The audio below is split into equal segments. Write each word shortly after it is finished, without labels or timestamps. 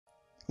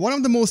One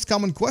of the most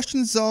common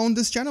questions on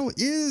this channel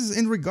is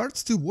in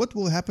regards to what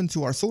will happen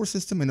to our solar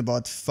system in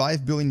about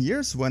 5 billion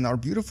years when our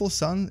beautiful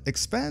sun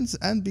expands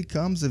and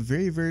becomes a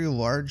very, very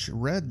large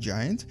red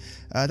giant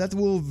that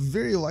will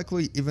very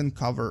likely even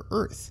cover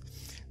Earth.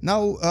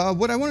 Now,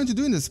 what I wanted to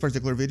do in this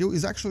particular video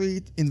is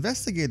actually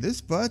investigate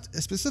this, but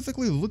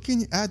specifically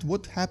looking at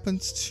what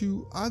happens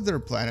to other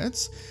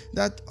planets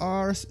that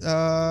are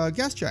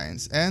gas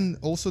giants and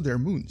also their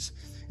moons.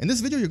 In this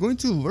video, you're going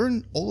to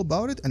learn all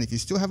about it, and if you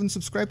still haven't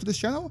subscribed to this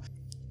channel,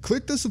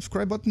 click the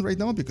subscribe button right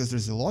now because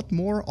there's a lot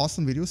more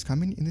awesome videos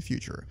coming in the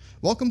future.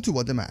 Welcome to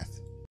What the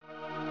Math.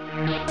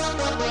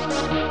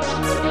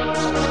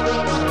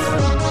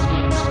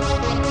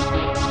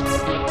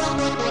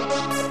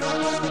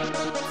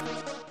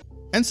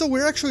 And so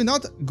we're actually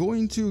not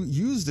going to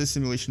use this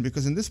simulation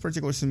because in this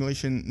particular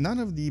simulation, none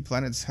of the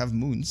planets have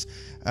moons.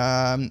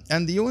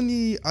 And the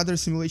only other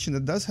simulation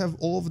that does have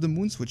all of the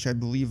moons, which I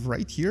believe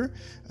right here,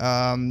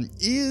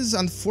 is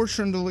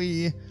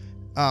unfortunately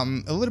a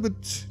little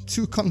bit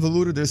too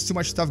convoluted. There's too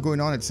much stuff going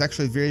on. It's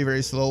actually very,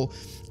 very slow.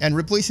 And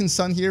replacing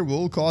sun here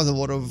will cause a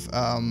lot of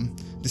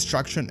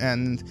destruction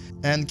and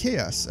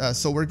chaos.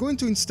 So we're going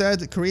to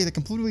instead create a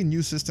completely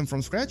new system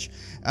from scratch,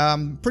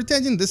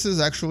 pretending this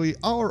is actually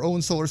our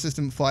own solar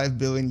system 5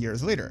 billion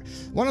years later.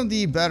 One of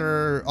the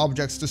better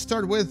objects to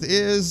start with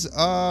is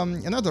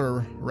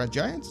another red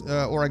giant,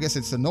 or I guess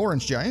it's an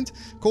orange giant,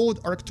 called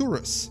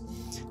Arcturus.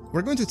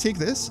 We're going to take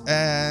this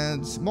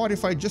and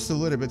modify it just a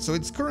little bit. So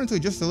it's currently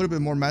just a little bit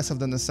more massive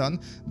than the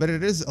sun, but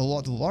it is a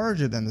lot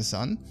larger than the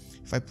sun.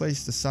 If I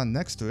place the sun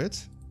next to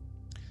it,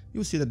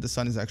 you'll see that the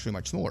sun is actually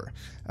much smaller.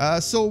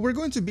 So we're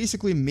going to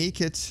basically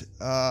make it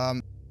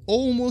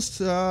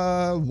almost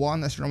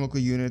 1 astronomical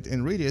unit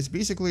in radius.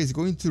 Basically, it's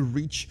going to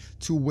reach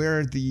to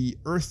where the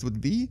Earth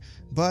would be,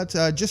 but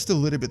just a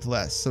little bit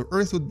less. So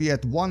Earth would be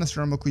at 1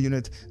 astronomical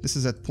unit. This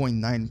is at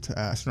 0.9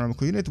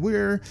 astronomical unit,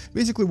 where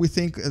basically we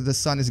think the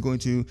sun is going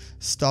to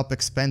stop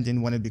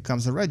expanding when it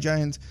becomes a red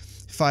giant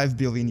 5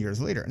 billion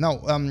years later. Now,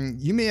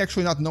 you may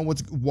actually not know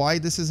why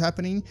this is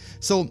happening.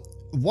 So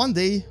one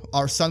day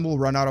our sun will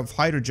run out of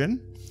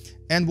hydrogen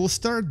and will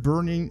start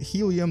burning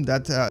helium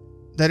that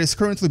is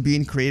currently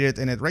being created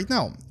in it right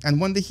now.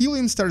 And when the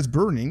helium starts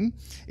burning,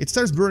 it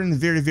starts burning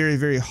very, very,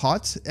 very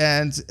hot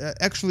and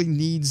actually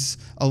needs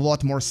a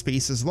lot more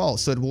space as well.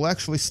 So it will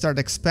actually start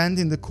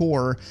expanding the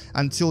core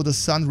until the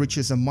sun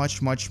reaches a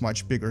much, much,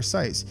 much bigger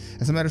size.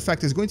 As a matter of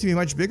fact, it's going to be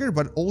much bigger,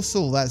 but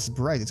also less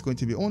bright. It's going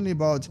to be only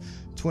about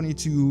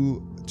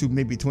 22 to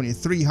maybe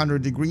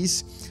 2300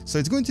 degrees. So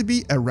it's going to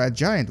be a red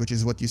giant, which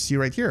is what you see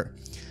right here.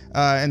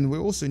 And we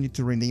also need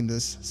to rename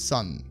this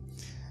sun.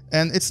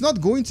 And it's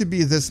not going to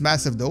be this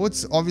massive though,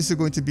 it's obviously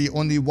going to be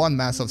only one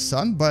mass of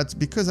sun, but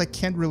because I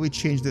can't really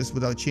change this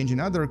without changing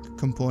other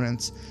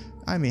components,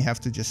 I may have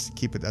to just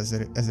keep it as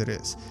it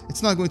is.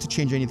 It's not going to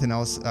change anything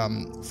else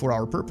for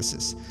our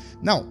purposes.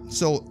 Now,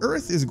 so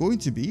Earth is going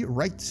to be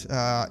right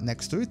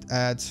next to it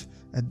at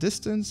a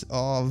distance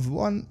of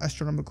 1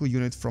 astronomical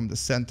unit from the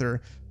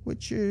center,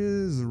 which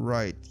is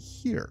right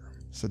here.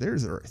 So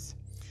there's Earth.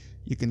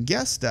 You can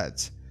guess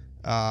that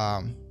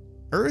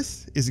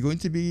Earth is going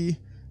to be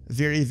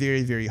very,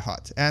 very, very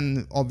hot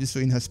and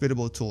obviously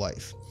inhospitable to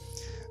life.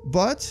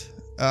 But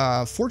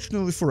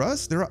fortunately for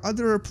us, there are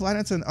other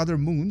planets and other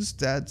moons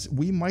that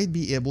we might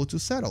be able to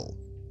settle.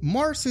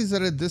 Mars is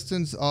at a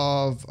distance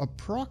of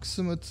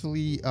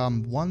approximately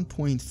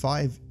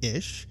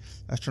 1.5-ish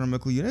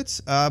astronomical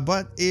units,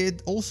 but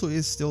it also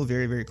is still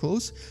very, very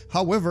close.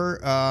 However,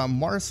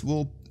 Mars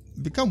will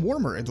become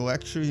warmer. It will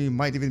actually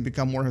might even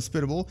become more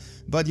hospitable.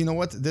 But you know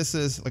what? This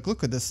is like,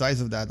 look at the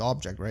size of that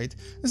object, right?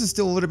 This is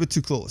still a little bit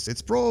too close.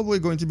 It's probably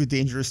going to be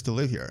dangerous to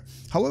live here.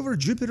 However,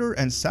 Jupiter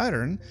and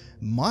Saturn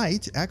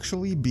might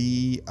actually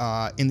be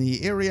in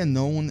the area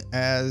known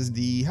as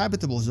the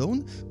habitable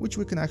zone, which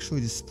we can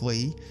actually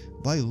display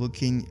by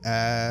looking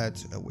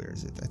at where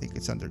is it? I think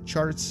it's under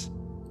charts.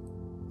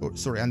 Oh,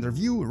 sorry, under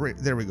view. Right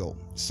there we go.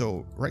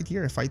 So right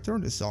here, if I turn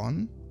this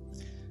on,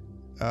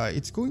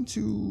 it's going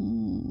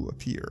to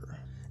appear.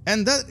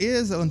 And that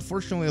is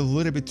unfortunately a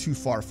little bit too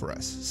far for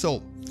us.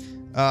 So,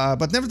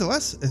 but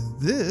nevertheless,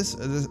 this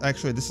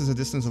is a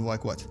distance of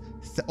like what?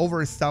 Over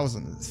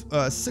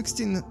 1,000,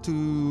 16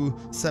 to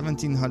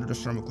 1,700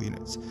 astronomical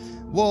units.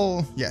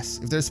 Well,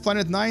 yes, if there's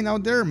planet 9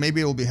 out there,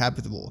 maybe it will be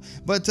habitable.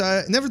 But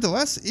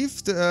nevertheless,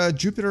 if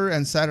Jupiter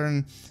and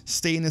Saturn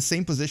stay in the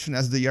same position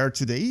as they are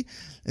today,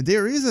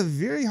 there is a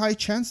very high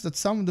chance that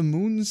some of the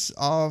moons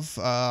of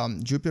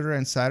Jupiter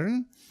and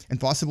Saturn, and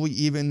possibly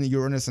even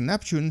Uranus and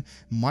Neptune,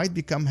 might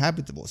become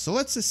habitable. So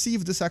let's see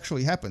if this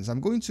actually happens.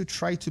 I'm going to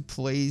try to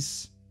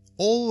place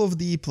all of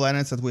the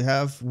planets that we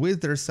have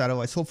with their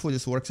satellites. Hopefully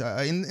this works.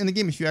 In the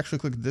game, if you actually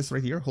click this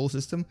right here, whole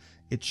system,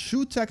 it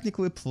should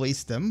technically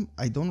place them.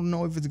 I don't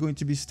know if it's going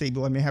to be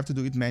stable. I may have to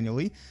do it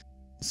manually.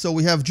 So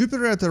we have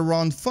Jupiter at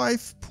around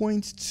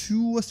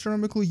 5.2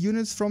 astronomical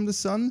units from the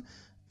sun.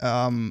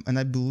 And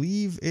I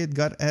believe it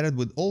got added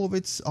with all of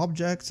its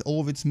objects, all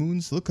of its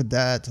moons. Look at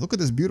that. Look at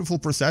this beautiful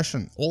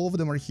procession. All of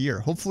them are here.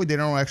 Hopefully they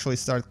don't actually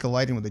start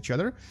colliding with each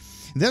other.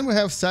 Then we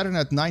have Saturn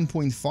at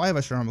 9.5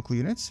 astronomical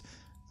units,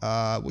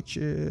 which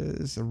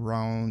is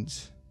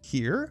around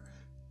here.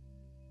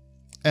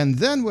 And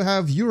then we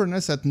have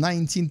Uranus at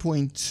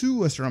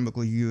 19.2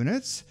 astronomical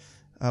units,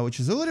 which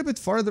is a little bit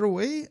farther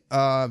away.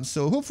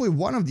 So hopefully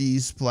one of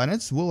these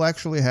planets will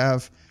actually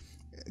have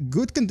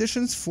good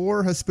conditions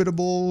for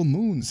hospitable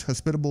moons,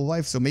 hospitable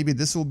life. So maybe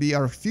this will be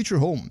our future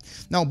home.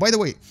 Now, by the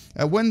way,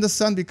 when the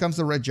sun becomes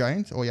the red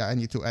giant, oh yeah, I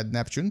need to add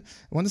Neptune.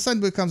 When the sun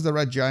becomes the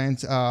red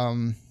giant,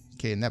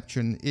 okay,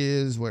 Neptune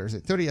is, where is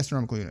it? 30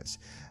 astronomical units.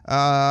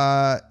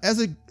 As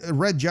a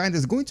red giant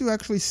is going to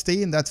actually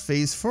stay in that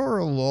phase for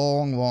a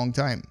long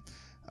time.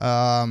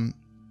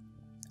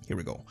 Here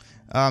we go.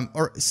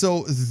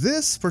 So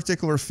this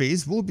particular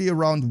phase will be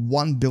around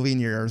 1 billion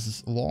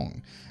years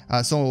long.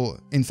 So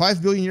in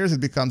 5 billion years, it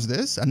becomes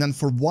this. And then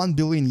for 1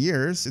 billion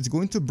years, it's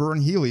going to burn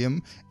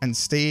helium and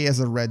stay as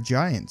a red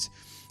giant.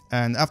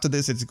 And after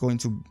this, it's going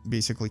to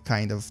basically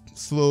kind of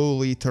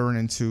slowly turn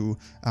into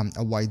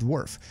a white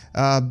dwarf.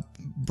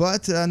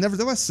 But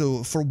nevertheless,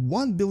 so for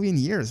 1 billion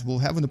years, we'll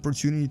have an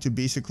opportunity to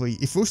basically,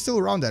 if we're still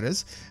around, that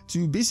is,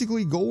 to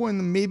basically go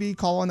and maybe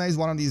colonize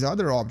one of these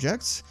other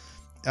objects.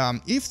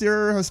 If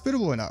they're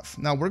hospitable enough.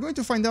 Now, we're going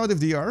to find out if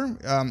they are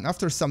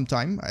after some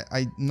time.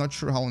 I'm not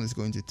sure how long it's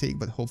going to take,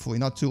 but hopefully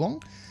not too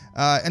long.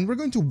 And we're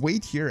going to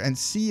wait here and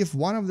see if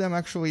one of them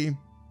actually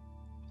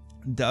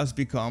does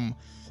become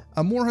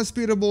a more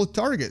hospitable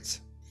target.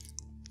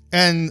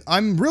 And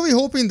I'm really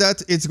hoping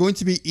that it's going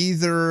to be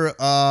either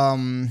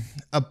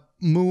a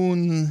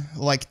moon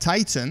like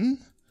Titan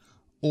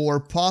or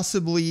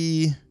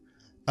possibly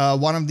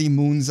one of the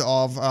moons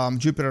of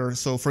Jupiter.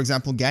 So, for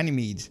example,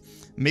 Ganymede.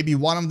 Maybe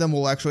one of them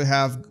will actually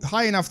have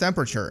high enough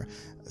temperature.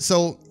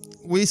 So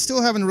we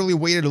still haven't really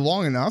waited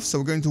long enough. So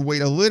we're going to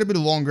wait a little bit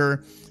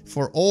longer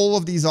for all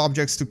of these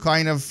objects to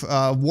kind of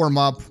warm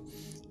up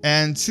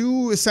and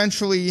to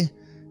essentially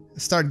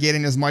start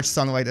getting as much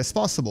sunlight as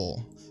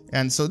possible.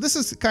 And so this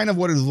is kind of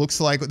what it looks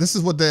like. This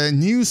is what the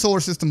new solar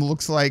system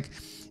looks like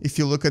if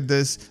you look at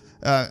this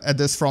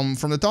from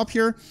the top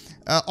here.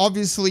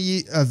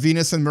 Obviously,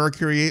 Venus and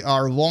Mercury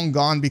are long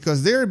gone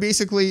because they're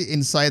basically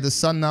inside the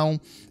sun now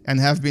and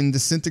have been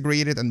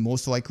disintegrated and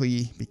most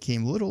likely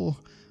became little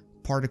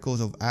particles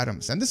of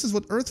atoms. And this is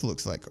what Earth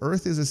looks like.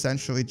 Earth is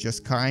essentially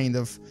just kind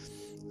of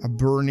a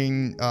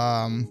burning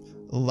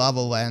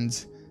lava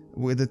land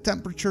with a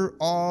temperature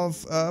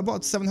of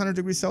about 700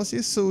 degrees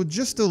Celsius. So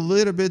just a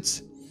little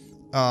bit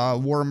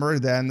warmer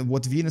than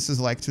what Venus is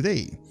like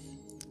today.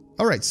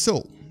 All right,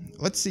 so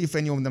let's see if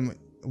any of them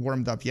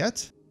warmed up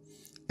yet.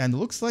 And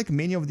looks like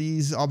many of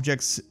these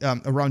objects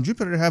around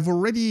Jupiter have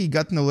already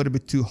gotten a little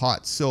bit too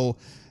hot. So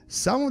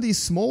some of these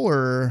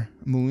smaller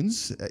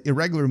moons,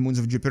 irregular moons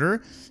of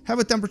Jupiter, have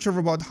a temperature of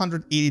about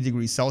 180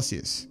 degrees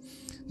Celsius.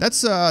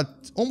 That's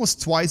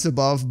almost twice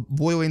above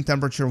boiling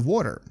temperature of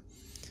water.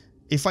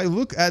 If I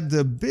look at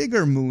the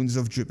bigger moons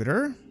of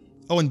Jupiter,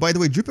 oh, and by the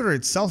way, Jupiter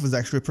itself is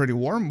actually pretty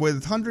warm with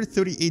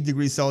 138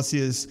 degrees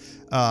Celsius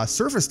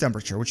surface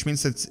temperature, which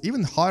means it's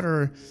even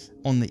hotter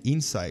on the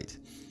inside.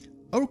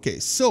 Okay,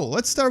 so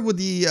let's start with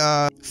the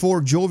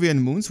 4 Jovian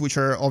moons, which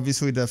are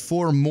obviously the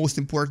 4 most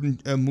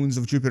important moons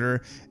of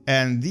Jupiter.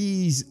 And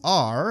these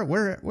are,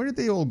 where did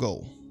they all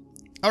go?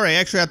 All right,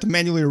 actually I have to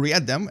manually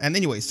re-add them. And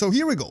anyway, so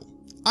here we go.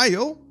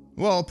 Io,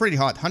 well, pretty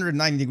hot,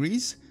 190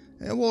 degrees.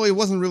 Well, it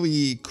wasn't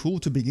really cool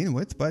to begin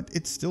with, but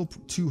it's still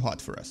too hot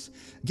for us.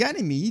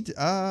 Ganymede,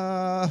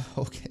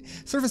 okay,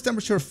 surface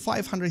temperature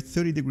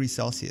 530 degrees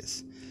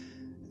Celsius.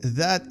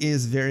 That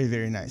is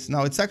very nice.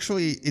 Now, it's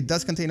actually, it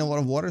does contain a lot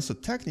of water, so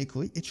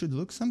technically it should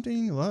look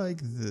something like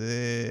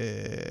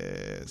this.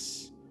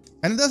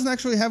 And it doesn't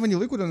actually have any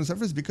liquid on the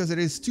surface because it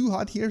is too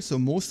hot here, so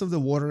most of the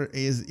water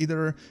is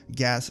either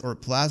gas or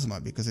plasma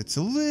because it's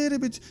a little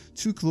bit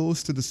too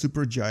close to the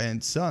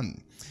supergiant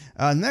sun.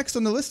 Next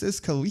on the list is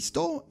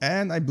Callisto,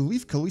 and I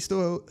believe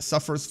Callisto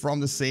suffers from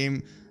the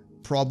same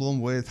problem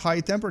with high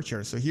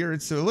temperature. So here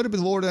it's a little bit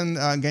lower than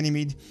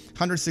Ganymede,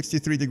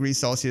 163 degrees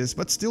Celsius,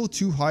 but still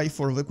too high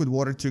for liquid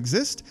water to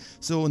exist,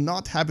 so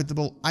not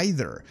habitable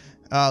either.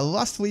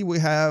 Lastly, we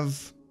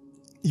have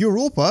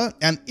Europa,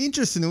 and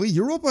interestingly,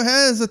 Europa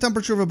has a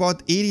temperature of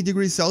about 80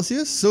 degrees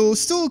Celsius, so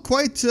still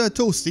quite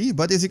toasty,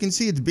 but as you can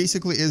see, it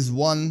basically is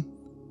one...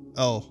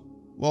 Oh,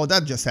 well,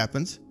 that just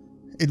happened.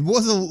 It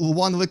was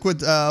one liquid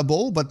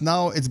bowl, but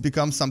now it's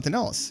become something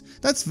else.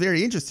 That's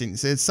very interesting.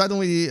 So it's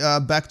suddenly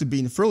back to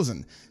being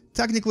frozen.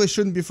 Technically, it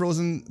shouldn't be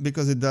frozen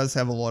because it does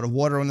have a lot of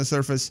water on the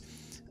surface.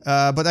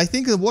 But I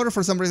think the water,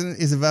 for some reason,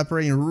 is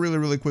evaporating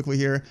really quickly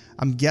here.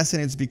 I'm guessing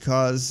it's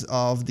because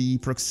of the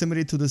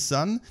proximity to the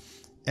sun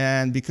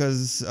and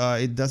because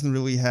it doesn't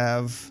really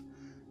have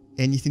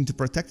anything to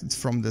protect it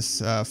from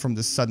this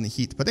sudden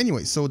heat. But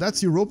anyway, so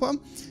that's Europa.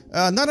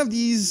 None of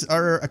these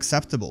are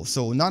acceptable.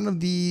 So none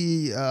of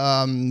the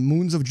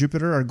moons of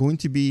Jupiter are going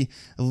to be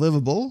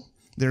livable.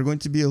 they're going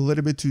to be a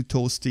little bit too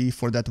toasty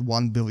for that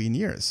 1 billion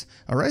years.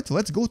 All right,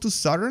 let's go to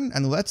Saturn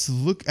and let's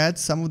look at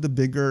some of the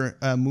bigger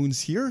moons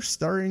here,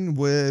 starting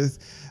with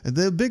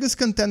the biggest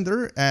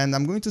contender, and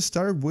I'm going to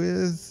start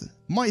with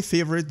my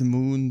favorite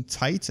moon,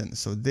 Titan.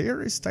 So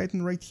there is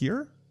Titan right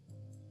here.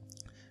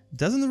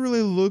 Doesn't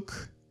really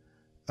look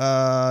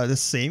the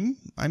same.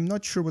 I'm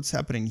not sure what's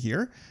happening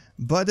here,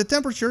 but the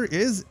temperature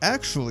is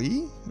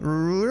actually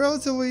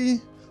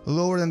relatively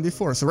lower than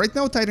before. So right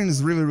now Titan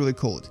is really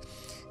cold.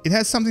 It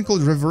has something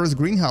called reverse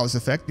greenhouse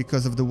effect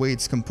because of the way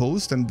it's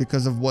composed and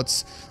because of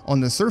what's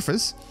on the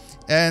surface.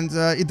 And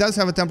it does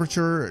have a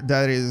temperature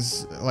that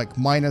is like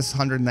minus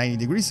 190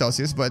 degrees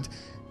Celsius, but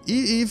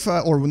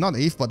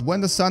but when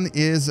the sun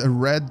is a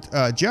red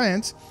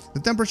giant, the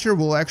temperature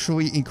will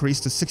actually increase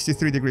to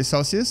 63 degrees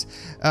Celsius.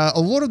 A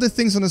lot of the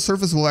things on the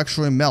surface will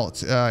actually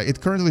melt. It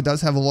currently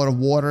does have a lot of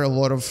water, a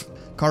lot of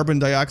carbon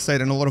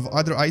dioxide, and a lot of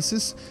other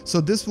ices.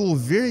 So this will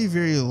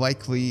very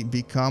likely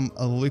become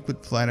a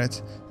liquid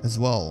planet as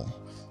well.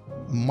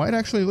 Might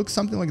actually look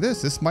something like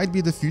this. This might be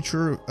the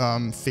future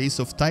face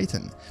of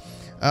Titan.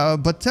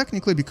 But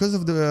technically, because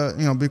of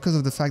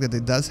the fact that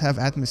it does have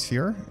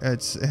atmosphere,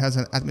 it has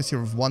an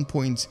atmosphere of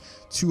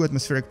 1.2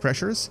 atmospheric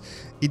pressures.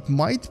 It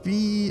might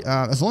be,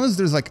 as long as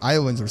there's like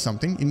islands or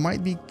something, it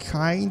might be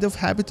kind of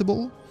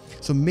habitable.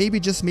 So maybe,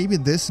 just maybe,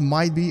 this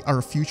might be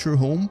our future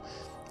home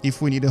if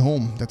we need a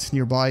home that's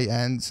nearby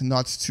and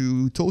not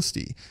too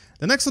toasty.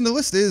 The next on the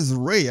list is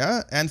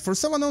Raya, and for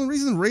some unknown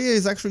reason, Raya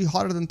is actually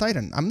hotter than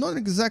Titan. I'm not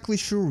exactly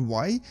sure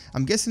why.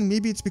 I'm guessing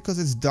maybe it's because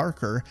it's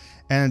darker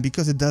and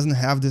because it doesn't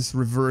have this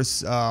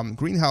reverse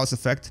greenhouse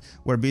effect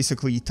where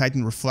basically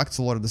Titan reflects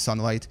a lot of the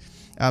sunlight.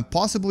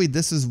 Possibly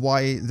this is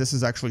why this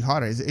is actually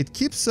hotter. It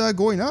keeps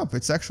going up.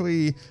 It's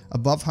actually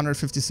above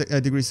 150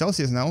 degrees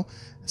Celsius now.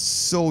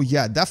 So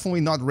yeah,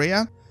 definitely not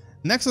Raya.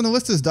 Next on the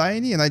list is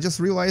Dione, and I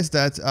just realized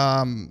that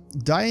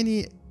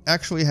Dione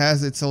actually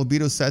has its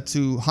albedo set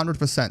to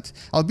 100%.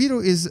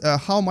 Albedo is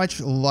how much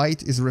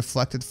light is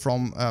reflected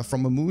from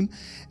a moon,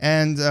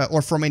 and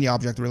or from any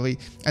object really.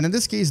 And in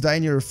this case,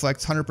 Dione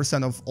reflects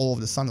 100% of all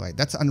of the sunlight.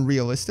 That's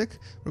unrealistic.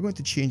 We're going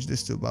to change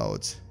this to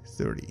about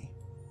 30.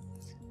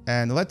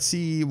 And let's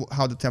see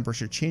how the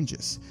temperature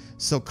changes.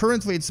 So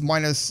currently it's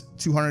minus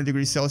 200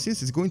 degrees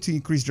Celsius. It's going to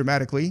increase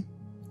dramatically.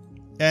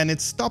 And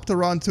it stopped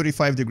around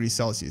 35 degrees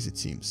Celsius, it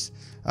seems.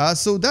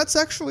 So that's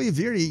actually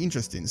very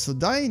interesting. So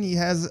Dione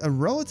has a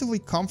relatively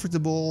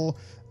comfortable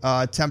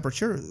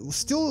temperature,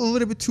 still a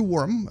little bit too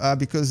warm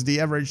because the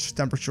average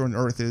temperature on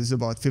Earth is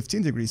about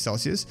 15 degrees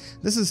Celsius.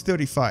 This is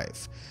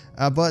 35.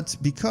 But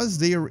because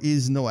there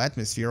is no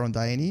atmosphere on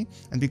Dione,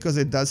 and because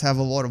it does have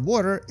a lot of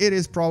water, it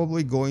is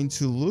probably going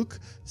to look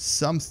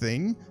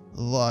something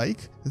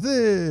like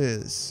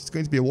this. It's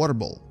going to be a water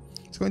bowl.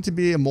 It's going to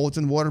be a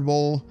molten water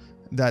bowl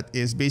that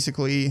is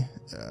basically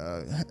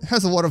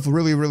has a lot of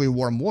really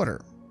warm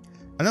water.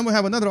 And then we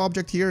have another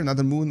object here,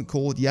 another moon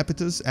called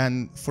Iapetus,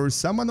 and for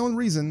some unknown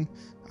reason,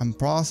 I'm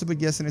possibly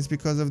guessing it's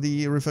because of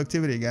the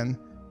reflectivity again.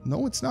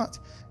 No, it's not.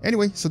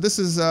 Anyway, so this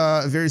is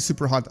a very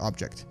super hot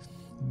object.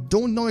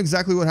 Don't know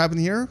exactly what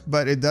happened here,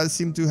 but it does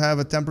seem to have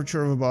a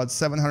temperature of about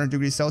 700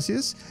 degrees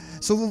Celsius.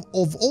 So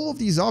of all of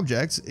these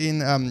objects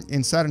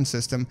in Saturn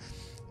system,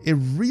 it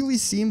really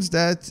seems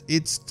that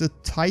it's the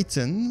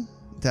Titan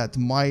that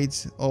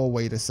might... Oh,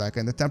 wait a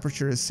second. The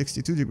temperature is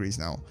 62 degrees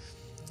now.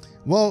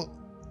 Well,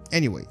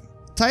 anyway,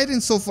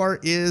 Titan so far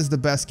is the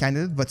best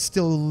candidate, but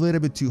still a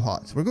little bit too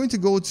hot. We're going to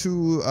go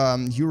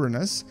to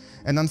Uranus,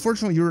 and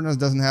unfortunately Uranus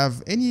doesn't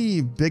have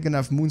any big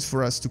enough moons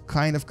for us to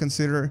kind of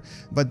consider,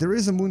 but there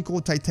is a moon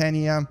called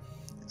Titania,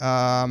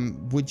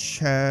 which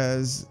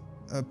has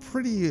a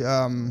pretty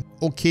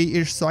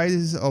okay-ish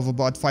size of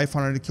about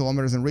 500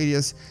 kilometers in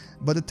radius,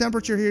 but the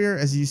temperature here,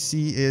 as you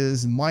see,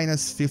 is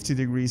minus 50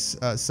 degrees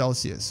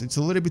Celsius. It's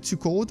a little bit too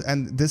cold,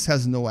 and this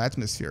has no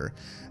atmosphere.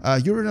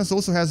 Uranus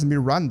also has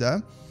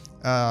Miranda,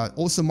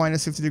 also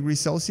minus 50 degrees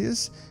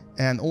Celsius,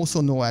 and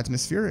also no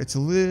atmosphere. It's a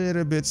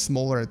little bit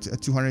smaller at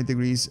 200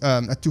 degrees,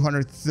 at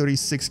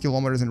 236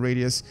 kilometers in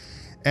radius.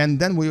 And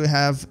then we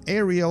have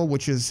Ariel,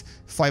 which is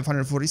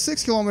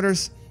 546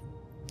 kilometers.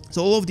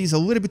 So all of these are a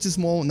little bit too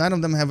small. None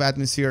of them have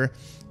atmosphere,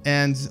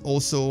 and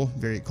also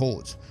very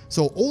cold.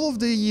 So all of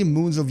the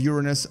moons of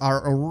Uranus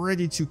are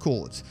already too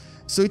cold.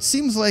 So it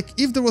seems like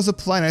if there was a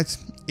planet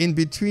in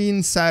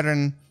between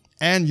Saturn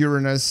and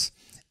Uranus,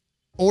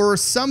 or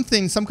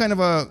something, some kind of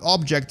a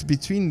object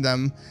between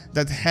them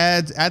that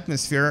had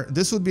atmosphere,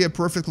 this would be a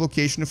perfect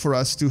location for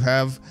us to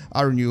have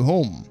our new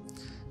home.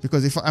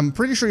 Because I'm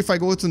pretty sure if I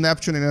go to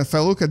Neptune and if I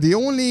look at the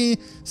only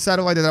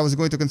satellite that I was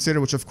going to consider,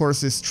 which of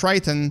course is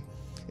Triton,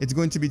 it's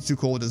going to be too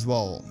cold as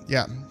well.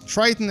 Yeah,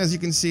 Triton, as you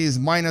can see, is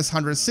minus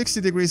 160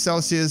 degrees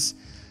Celsius.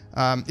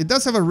 It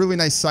does have a really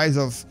nice size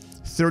of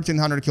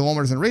 1,300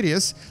 kilometers in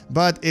radius,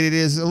 but it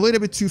is a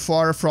little bit too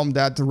far from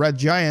that red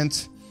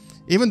giant.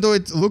 Even though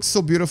it looks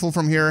so beautiful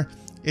from here,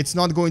 it's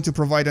not going to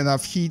provide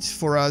enough heat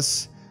for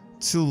us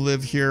to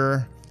live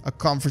here a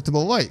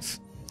comfortable life.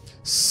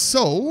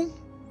 So,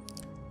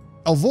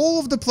 of all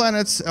of the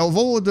planets, of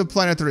all of the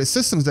planetary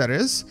systems that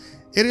is,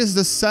 It is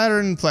the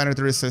Saturn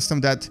planetary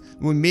system that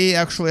we may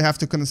actually have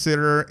to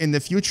consider in the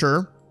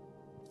future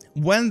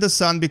when the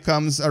sun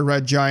becomes a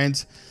red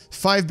giant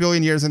 5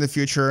 billion years in the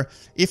future.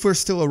 If we're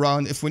still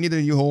around, if we need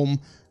a new home,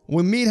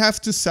 we may have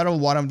to settle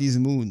one of these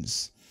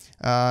moons.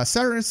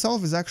 Saturn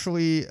itself is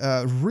actually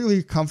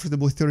really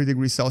comfortable 30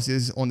 degrees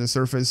Celsius on the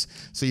surface.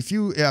 So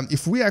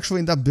if we actually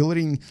end up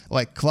building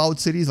like cloud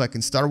cities like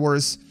in Star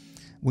Wars,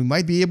 we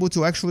might be able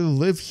to actually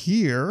live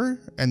here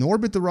and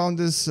orbit around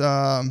this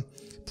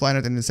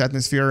planet in its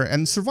atmosphere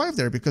and survive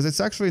there, because it's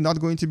actually not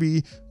going to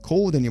be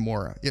cold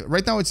anymore.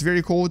 Right now it's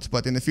very cold,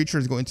 but in the future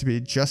it's going to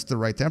be just the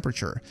right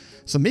temperature.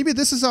 So maybe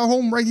this is our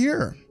home right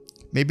here.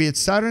 Maybe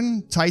it's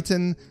Saturn,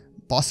 Titan,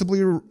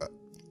 possibly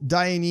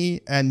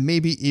Dione, and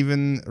maybe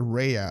even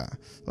Raya.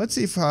 Let's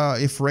see if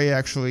Raya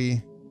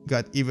actually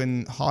got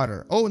even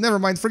hotter. Oh, never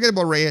mind. Forget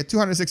about Raya.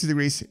 260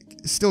 degrees,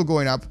 still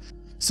going up.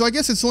 So I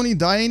guess it's only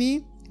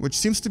Dione, which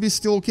seems to be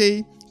still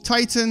okay.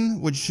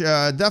 Titan, which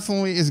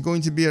definitely is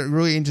going to be a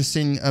really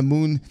interesting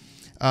moon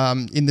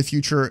in the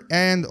future,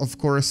 and of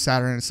course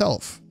Saturn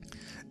itself.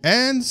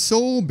 And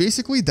so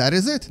basically that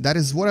is it. That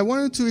is what I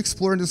wanted to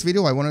explore in this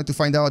video. I wanted to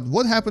find out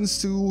what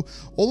happens to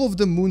all of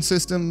the moon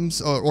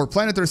systems or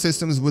planetary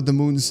systems with the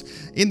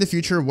moons in the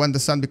future when the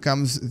sun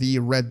becomes the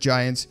red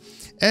giant,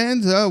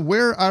 and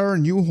where our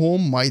new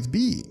home might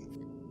be.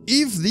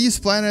 If these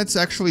planets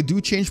actually do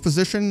change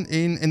position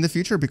in the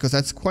future, because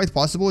that's quite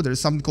possible, there's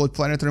something called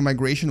planetary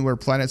migration where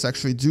planets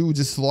actually do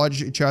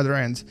dislodge each other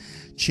and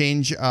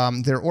change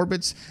their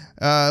orbits,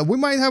 we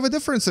might have a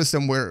different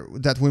system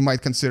that we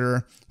might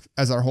consider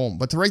as our home.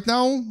 But right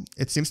now,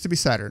 it seems to be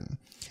Saturn.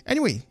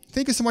 Anyway,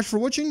 thank you so much for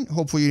watching.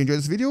 Hopefully you enjoyed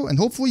this video and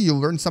hopefully you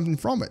learned something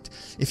from it.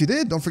 If you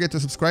did, don't forget to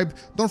subscribe,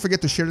 don't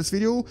forget to share this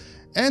video,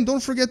 and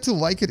don't forget to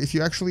like it if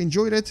you actually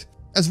enjoyed it.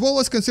 As well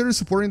as consider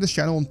supporting this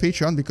channel on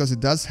Patreon, because it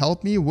does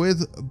help me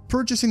with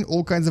purchasing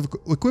all kinds of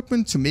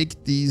equipment to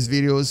make these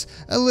videos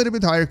a little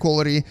bit higher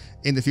quality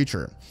in the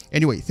future.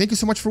 Anyway, thank you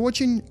so much for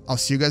watching. I'll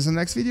see you guys in the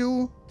next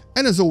video.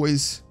 And as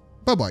always,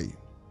 bye-bye.